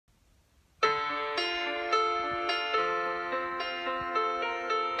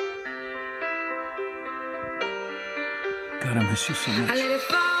God, I miss you so much. I let it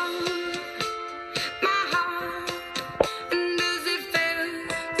fall, my heart, and does it feel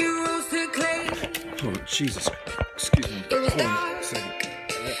you rose to clay? Oh, Jesus. Excuse me. It was Hold on dark, a second.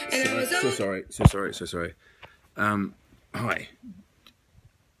 and I was So sorry. Hi.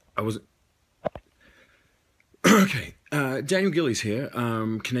 I was... Okay. Daniel Gillies here,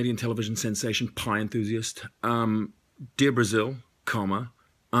 Canadian television sensation, pie enthusiast. Dear Brazil,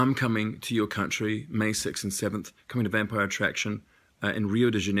 I'm coming to your country May 6th and 7th, coming to Vampire Attraction in Rio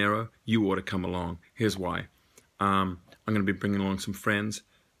de Janeiro. You ought to come along. Here's why. I'm going to be bringing along some friends,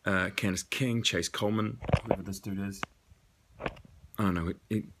 Candace King, Chase Coleman, whoever this dude is. I don't know.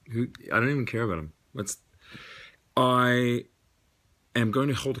 I don't even care about him. I am going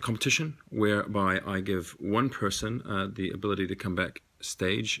to hold a competition whereby I give one person the ability to come back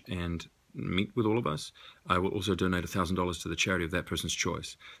stage and meet with all of us. I will also donate $1,000 to the charity of that person's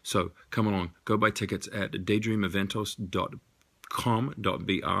choice. So come along. Go buy tickets at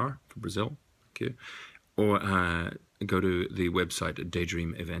daydreameventos.com.br for Brazil. Okay. Or go to the website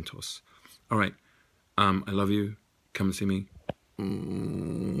Daydream Eventos. All right. I love you. Come and see me.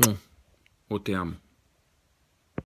 O te amo.